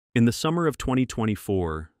In the summer of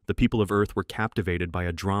 2024, the people of Earth were captivated by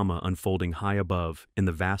a drama unfolding high above in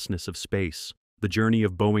the vastness of space. The journey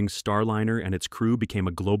of Boeing's Starliner and its crew became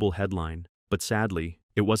a global headline, but sadly,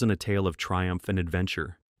 it wasn't a tale of triumph and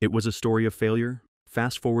adventure. It was a story of failure.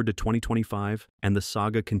 Fast forward to 2025, and the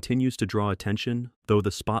saga continues to draw attention, though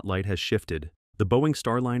the spotlight has shifted. The Boeing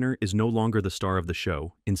Starliner is no longer the star of the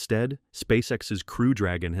show. Instead, SpaceX's Crew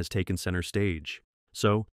Dragon has taken center stage.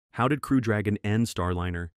 So, how did Crew Dragon end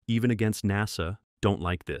Starliner, even against NASA? Don't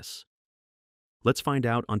like this. Let's find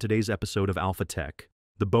out on today's episode of Alpha Tech.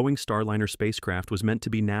 The Boeing Starliner spacecraft was meant to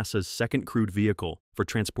be NASA's second crewed vehicle for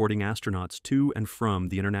transporting astronauts to and from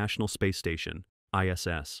the International Space Station,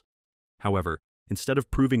 ISS. However, instead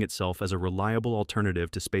of proving itself as a reliable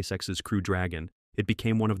alternative to SpaceX's Crew Dragon, it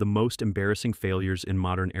became one of the most embarrassing failures in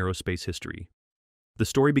modern aerospace history. The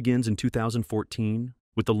story begins in 2014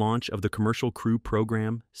 with the launch of the Commercial Crew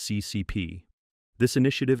Program, CCP. This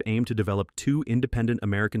initiative aimed to develop two independent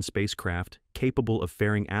American spacecraft capable of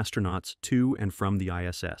ferrying astronauts to and from the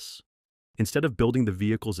ISS. Instead of building the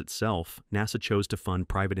vehicles itself, NASA chose to fund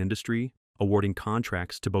private industry, awarding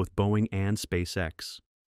contracts to both Boeing and SpaceX.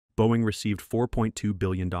 Boeing received $4.2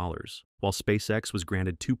 billion, while SpaceX was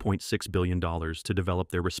granted $2.6 billion to develop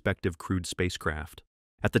their respective crewed spacecraft.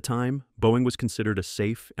 At the time, Boeing was considered a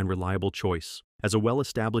safe and reliable choice. As a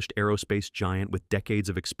well-established aerospace giant with decades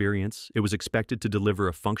of experience, it was expected to deliver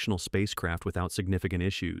a functional spacecraft without significant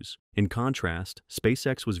issues. In contrast,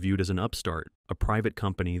 SpaceX was viewed as an upstart, a private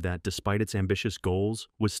company that, despite its ambitious goals,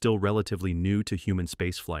 was still relatively new to human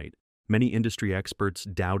spaceflight. Many industry experts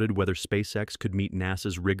doubted whether SpaceX could meet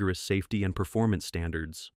NASA's rigorous safety and performance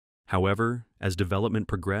standards. However, as development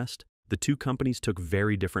progressed, the two companies took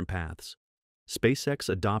very different paths. SpaceX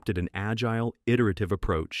adopted an agile, iterative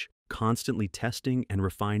approach, constantly testing and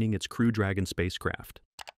refining its Crew Dragon spacecraft.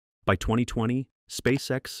 By 2020,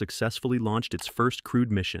 SpaceX successfully launched its first crewed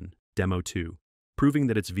mission, Demo 2, proving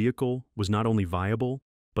that its vehicle was not only viable,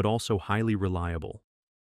 but also highly reliable.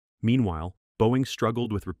 Meanwhile, Boeing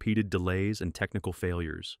struggled with repeated delays and technical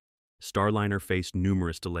failures. Starliner faced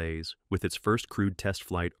numerous delays, with its first crewed test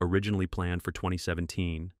flight originally planned for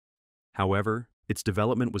 2017. However, its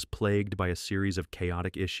development was plagued by a series of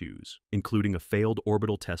chaotic issues, including a failed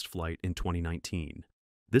orbital test flight in 2019.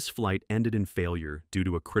 This flight ended in failure due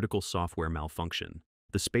to a critical software malfunction.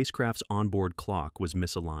 The spacecraft's onboard clock was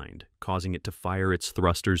misaligned, causing it to fire its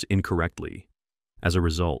thrusters incorrectly. As a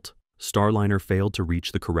result, Starliner failed to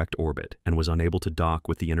reach the correct orbit and was unable to dock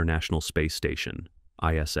with the International Space Station,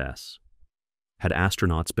 ISS. Had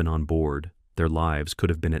astronauts been on board, their lives could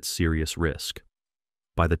have been at serious risk.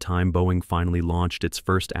 By the time Boeing finally launched its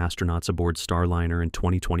first astronauts aboard Starliner in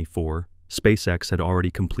 2024, SpaceX had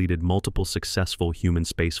already completed multiple successful human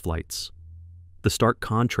space flights. The stark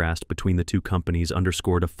contrast between the two companies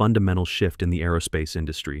underscored a fundamental shift in the aerospace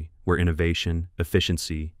industry, where innovation,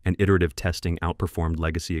 efficiency, and iterative testing outperformed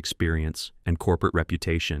legacy experience and corporate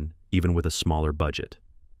reputation, even with a smaller budget.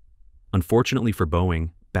 Unfortunately for Boeing,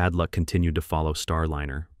 bad luck continued to follow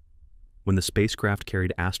Starliner. When the spacecraft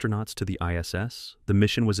carried astronauts to the ISS, the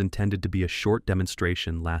mission was intended to be a short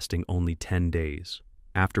demonstration lasting only 10 days,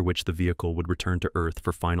 after which the vehicle would return to Earth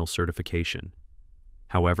for final certification.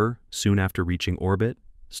 However, soon after reaching orbit,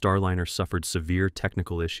 Starliner suffered severe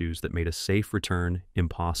technical issues that made a safe return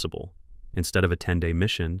impossible. Instead of a 10-day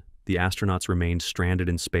mission, the astronauts remained stranded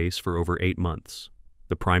in space for over 8 months.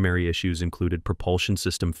 The primary issues included propulsion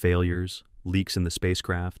system failures, leaks in the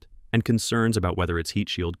spacecraft, and concerns about whether its heat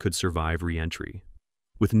shield could survive re-entry.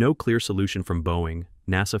 With no clear solution from Boeing,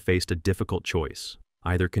 NASA faced a difficult choice: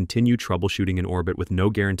 either continue troubleshooting in orbit with no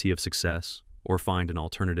guarantee of success, or find an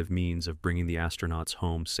alternative means of bringing the astronauts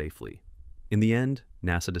home safely. In the end,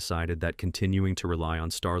 NASA decided that continuing to rely on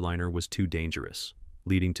Starliner was too dangerous,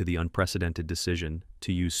 leading to the unprecedented decision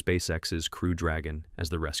to use SpaceX's Crew Dragon as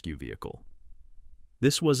the rescue vehicle.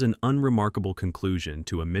 This was an unremarkable conclusion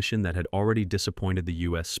to a mission that had already disappointed the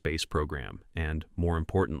U.S. space program and, more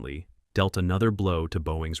importantly, dealt another blow to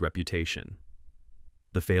Boeing's reputation.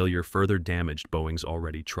 The failure further damaged Boeing's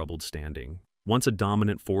already troubled standing. Once a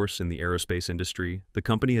dominant force in the aerospace industry, the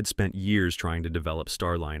company had spent years trying to develop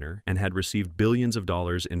Starliner and had received billions of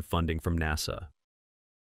dollars in funding from NASA.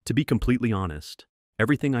 To be completely honest,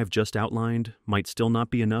 everything I've just outlined might still not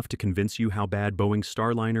be enough to convince you how bad Boeing's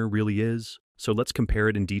Starliner really is, so let's compare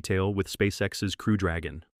it in detail with SpaceX's Crew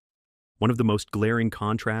Dragon. One of the most glaring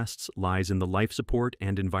contrasts lies in the life support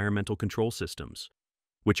and environmental control systems,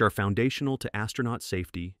 which are foundational to astronaut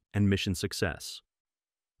safety and mission success.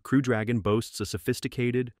 Crew Dragon boasts a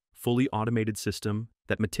sophisticated, fully automated system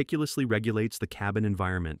that meticulously regulates the cabin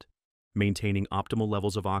environment, maintaining optimal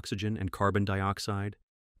levels of oxygen and carbon dioxide,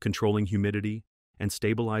 controlling humidity, and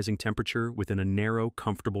stabilizing temperature within a narrow,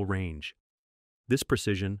 comfortable range. This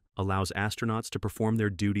precision allows astronauts to perform their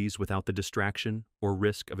duties without the distraction or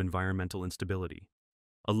risk of environmental instability,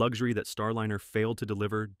 a luxury that Starliner failed to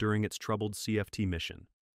deliver during its troubled CFT mission.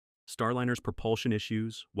 Starliner's propulsion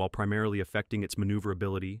issues, while primarily affecting its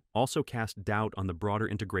maneuverability, also cast doubt on the broader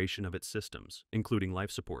integration of its systems, including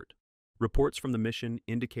life support. Reports from the mission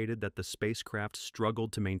indicated that the spacecraft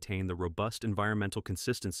struggled to maintain the robust environmental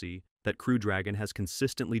consistency that Crew Dragon has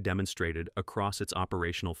consistently demonstrated across its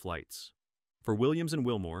operational flights. For Williams and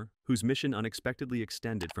Wilmore, whose mission unexpectedly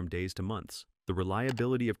extended from days to months, the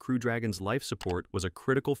reliability of Crew Dragon's life support was a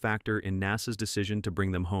critical factor in NASA's decision to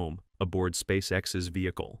bring them home aboard SpaceX's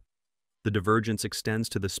vehicle. The divergence extends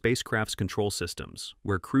to the spacecraft's control systems,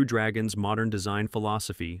 where Crew Dragon's modern design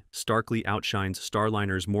philosophy starkly outshines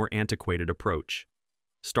Starliner's more antiquated approach.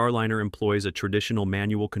 Starliner employs a traditional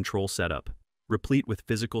manual control setup, replete with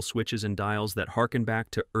physical switches and dials that harken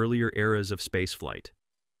back to earlier eras of spaceflight.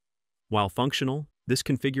 While functional, this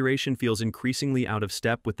configuration feels increasingly out of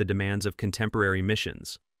step with the demands of contemporary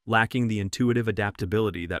missions, lacking the intuitive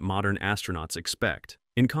adaptability that modern astronauts expect.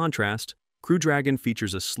 In contrast, Crew Dragon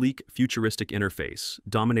features a sleek, futuristic interface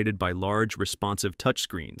dominated by large, responsive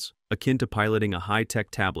touchscreens, akin to piloting a high-tech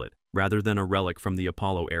tablet rather than a relic from the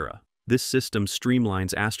Apollo era. This system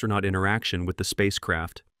streamlines astronaut interaction with the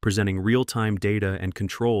spacecraft, presenting real-time data and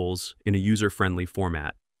controls in a user-friendly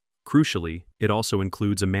format. Crucially, it also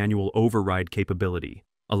includes a manual override capability,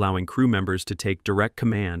 allowing crew members to take direct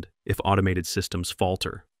command if automated systems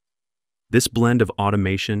falter. This blend of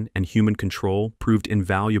automation and human control proved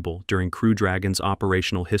invaluable during Crew Dragon's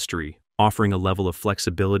operational history, offering a level of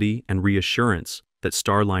flexibility and reassurance that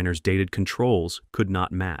Starliner's dated controls could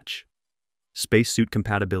not match. Spacesuit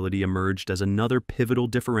compatibility emerged as another pivotal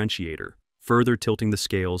differentiator, further tilting the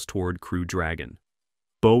scales toward Crew Dragon.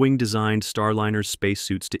 Boeing designed Starliner's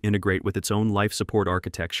spacesuits to integrate with its own life support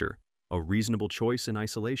architecture, a reasonable choice in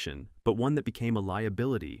isolation, but one that became a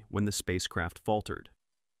liability when the spacecraft faltered.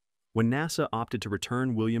 When NASA opted to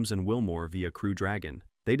return Williams and Wilmore via Crew Dragon,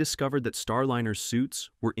 they discovered that Starliner's suits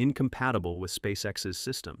were incompatible with SpaceX's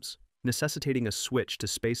systems, necessitating a switch to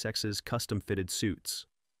SpaceX's custom-fitted suits.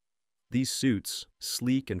 These suits,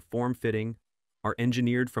 sleek and form-fitting, are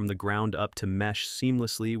engineered from the ground up to mesh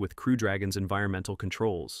seamlessly with Crew Dragon's environmental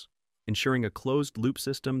controls, ensuring a closed-loop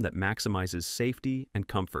system that maximizes safety and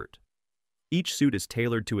comfort. Each suit is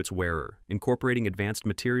tailored to its wearer, incorporating advanced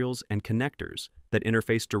materials and connectors that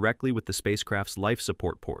interface directly with the spacecraft's life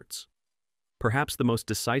support ports. Perhaps the most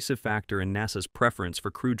decisive factor in NASA's preference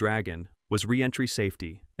for Crew Dragon was re-entry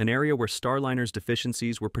safety, an area where Starliner's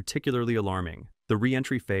deficiencies were particularly alarming. The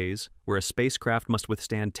re-entry phase, where a spacecraft must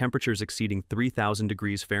withstand temperatures exceeding 3,000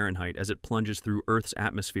 degrees Fahrenheit as it plunges through Earth's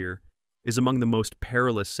atmosphere, is among the most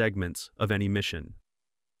perilous segments of any mission.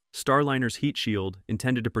 Starliner's heat shield,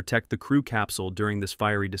 intended to protect the crew capsule during this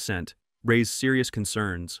fiery descent, raised serious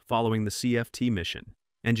concerns following the CFT mission.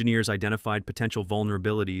 Engineers identified potential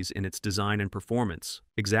vulnerabilities in its design and performance,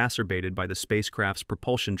 exacerbated by the spacecraft's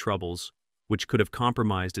propulsion troubles, which could have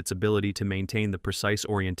compromised its ability to maintain the precise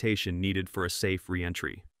orientation needed for a safe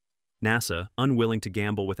re-entry. NASA, unwilling to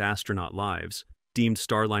gamble with astronaut lives, deemed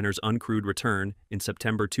Starliner's uncrewed return in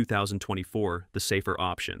September 2024 the safer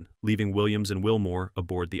option, leaving Williams and Wilmore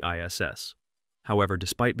aboard the ISS. However,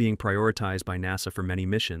 despite being prioritized by NASA for many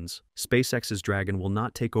missions, SpaceX's Dragon will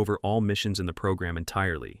not take over all missions in the program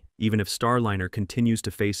entirely, even if Starliner continues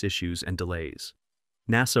to face issues and delays.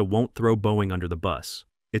 NASA won't throw Boeing under the bus.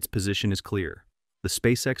 Its position is clear. The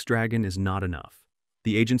SpaceX Dragon is not enough.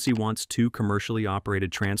 The agency wants 2 commercially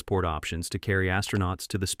operated transport options to carry astronauts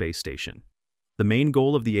to the space station. The main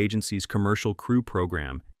goal of the agency's commercial crew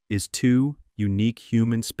program is 2 unique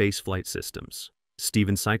human spaceflight systems.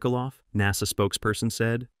 Steven Sykoloff, NASA spokesperson,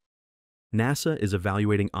 said, NASA is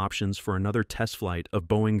evaluating options for another test flight of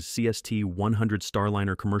Boeing's CST-100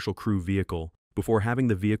 Starliner commercial crew vehicle before having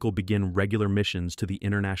the vehicle begin regular missions to the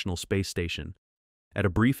International Space Station. At a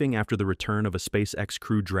briefing after the return of a SpaceX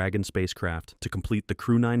Crew Dragon spacecraft to complete the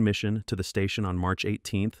Crew 9 mission to the station on March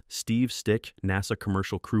 18th, Steve Stick, NASA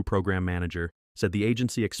Commercial Crew Program Manager, said the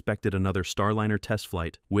agency expected another Starliner test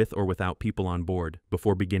flight with or without people on board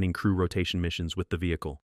before beginning crew rotation missions with the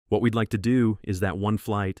vehicle. What we'd like to do is that one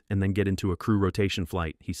flight and then get into a crew rotation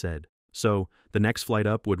flight, he said. So, the next flight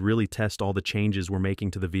up would really test all the changes we're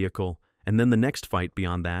making to the vehicle, and then the next flight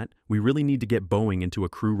beyond that, we really need to get Boeing into a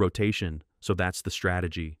crew rotation, so that's the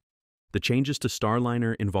strategy. The changes to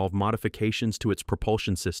Starliner involve modifications to its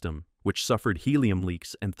propulsion system, which suffered helium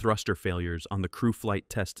leaks and thruster failures on the crew flight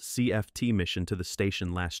test CFT mission to the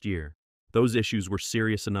station last year. Those issues were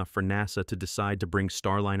serious enough for NASA to decide to bring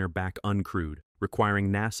Starliner back uncrewed, requiring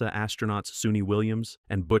NASA astronauts Suni Williams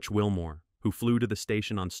and Butch Wilmore, who flew to the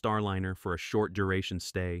station on Starliner for a short-duration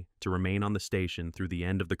stay, to remain on the station through the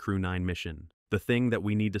end of the Crew 9 mission. The thing that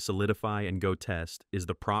we need to solidify and go test is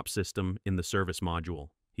the prop system in the service module,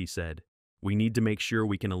 he said. We need to make sure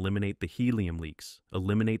we can eliminate the helium leaks,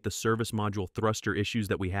 eliminate the service module thruster issues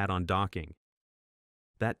that we had on docking.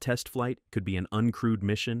 That test flight could be an uncrewed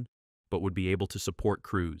mission, but would be able to support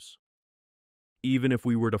crews. Even if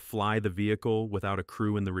we were to fly the vehicle without a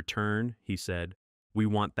crew in the return, he said, we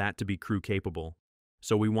want that to be crew capable.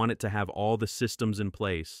 So we want it to have all the systems in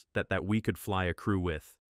place that we could fly a crew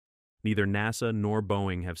with. Neither NASA nor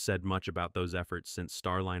Boeing have said much about those efforts since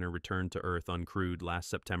Starliner returned to Earth uncrewed last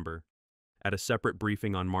September. At a separate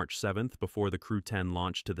briefing on March 7th, before the Crew 10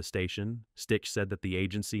 launched to the station, Stich said that the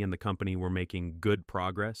agency and the company were making good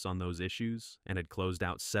progress on those issues and had closed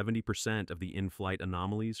out 70% of the in-flight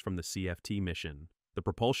anomalies from the CFT mission. The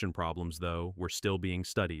propulsion problems, though, were still being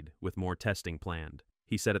studied, with more testing planned.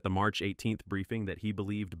 He said at the March 18th briefing that he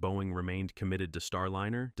believed Boeing remained committed to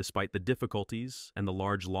Starliner despite the difficulties and the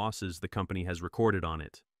large losses the company has recorded on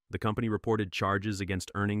it. The company reported charges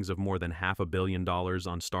against earnings of more than $500 million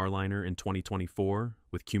on Starliner in 2024,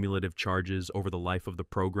 with cumulative charges over the life of the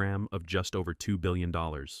program of just over $2 billion.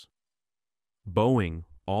 Boeing,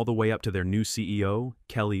 all the way up to their new CEO,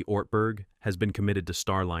 Kelly Ortberg, has been committed to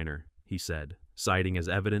Starliner, he said, citing as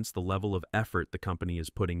evidence the level of effort the company is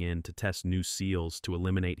putting in to test new seals to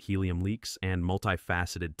eliminate helium leaks and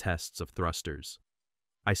multifaceted tests of thrusters.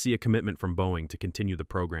 I see a commitment from Boeing to continue the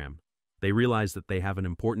program. They realize that they have an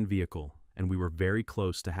important vehicle, and we were very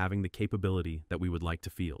close to having the capability that we would like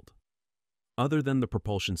to field. Other than the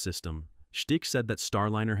propulsion system, Stich said that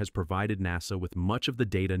Starliner has provided NASA with much of the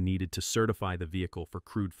data needed to certify the vehicle for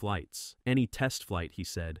crewed flights. Any test flight, he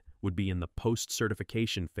said, would be in the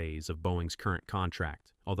post-certification phase of Boeing's current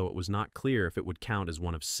contract, although it was not clear if it would count as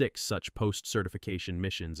one of 6 such post-certification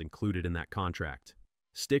missions included in that contract.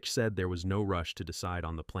 Stich said there was no rush to decide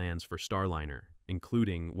on the plans for Starliner,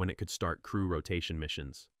 including when it could start crew rotation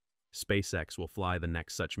missions. SpaceX will fly the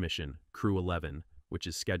next such mission, Crew 11, which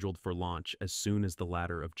is scheduled for launch as soon as the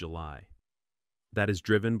latter of July. That is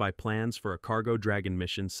driven by plans for a Cargo Dragon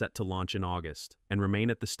mission set to launch in August and remain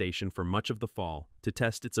at the station for much of the fall to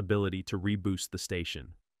test its ability to reboost the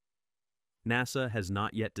station. NASA has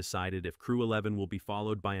not yet decided if Crew 11 will be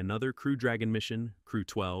followed by another Crew Dragon mission, Crew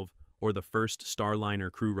 12, or the first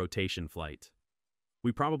Starliner crew rotation flight.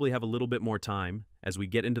 We probably have a little bit more time as we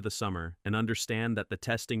get into the summer and understand that the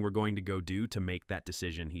testing we're going to go do to make that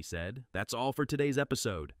decision, he said. That's all for today's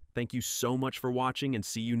episode. Thank you so much for watching and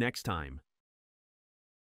see you next time.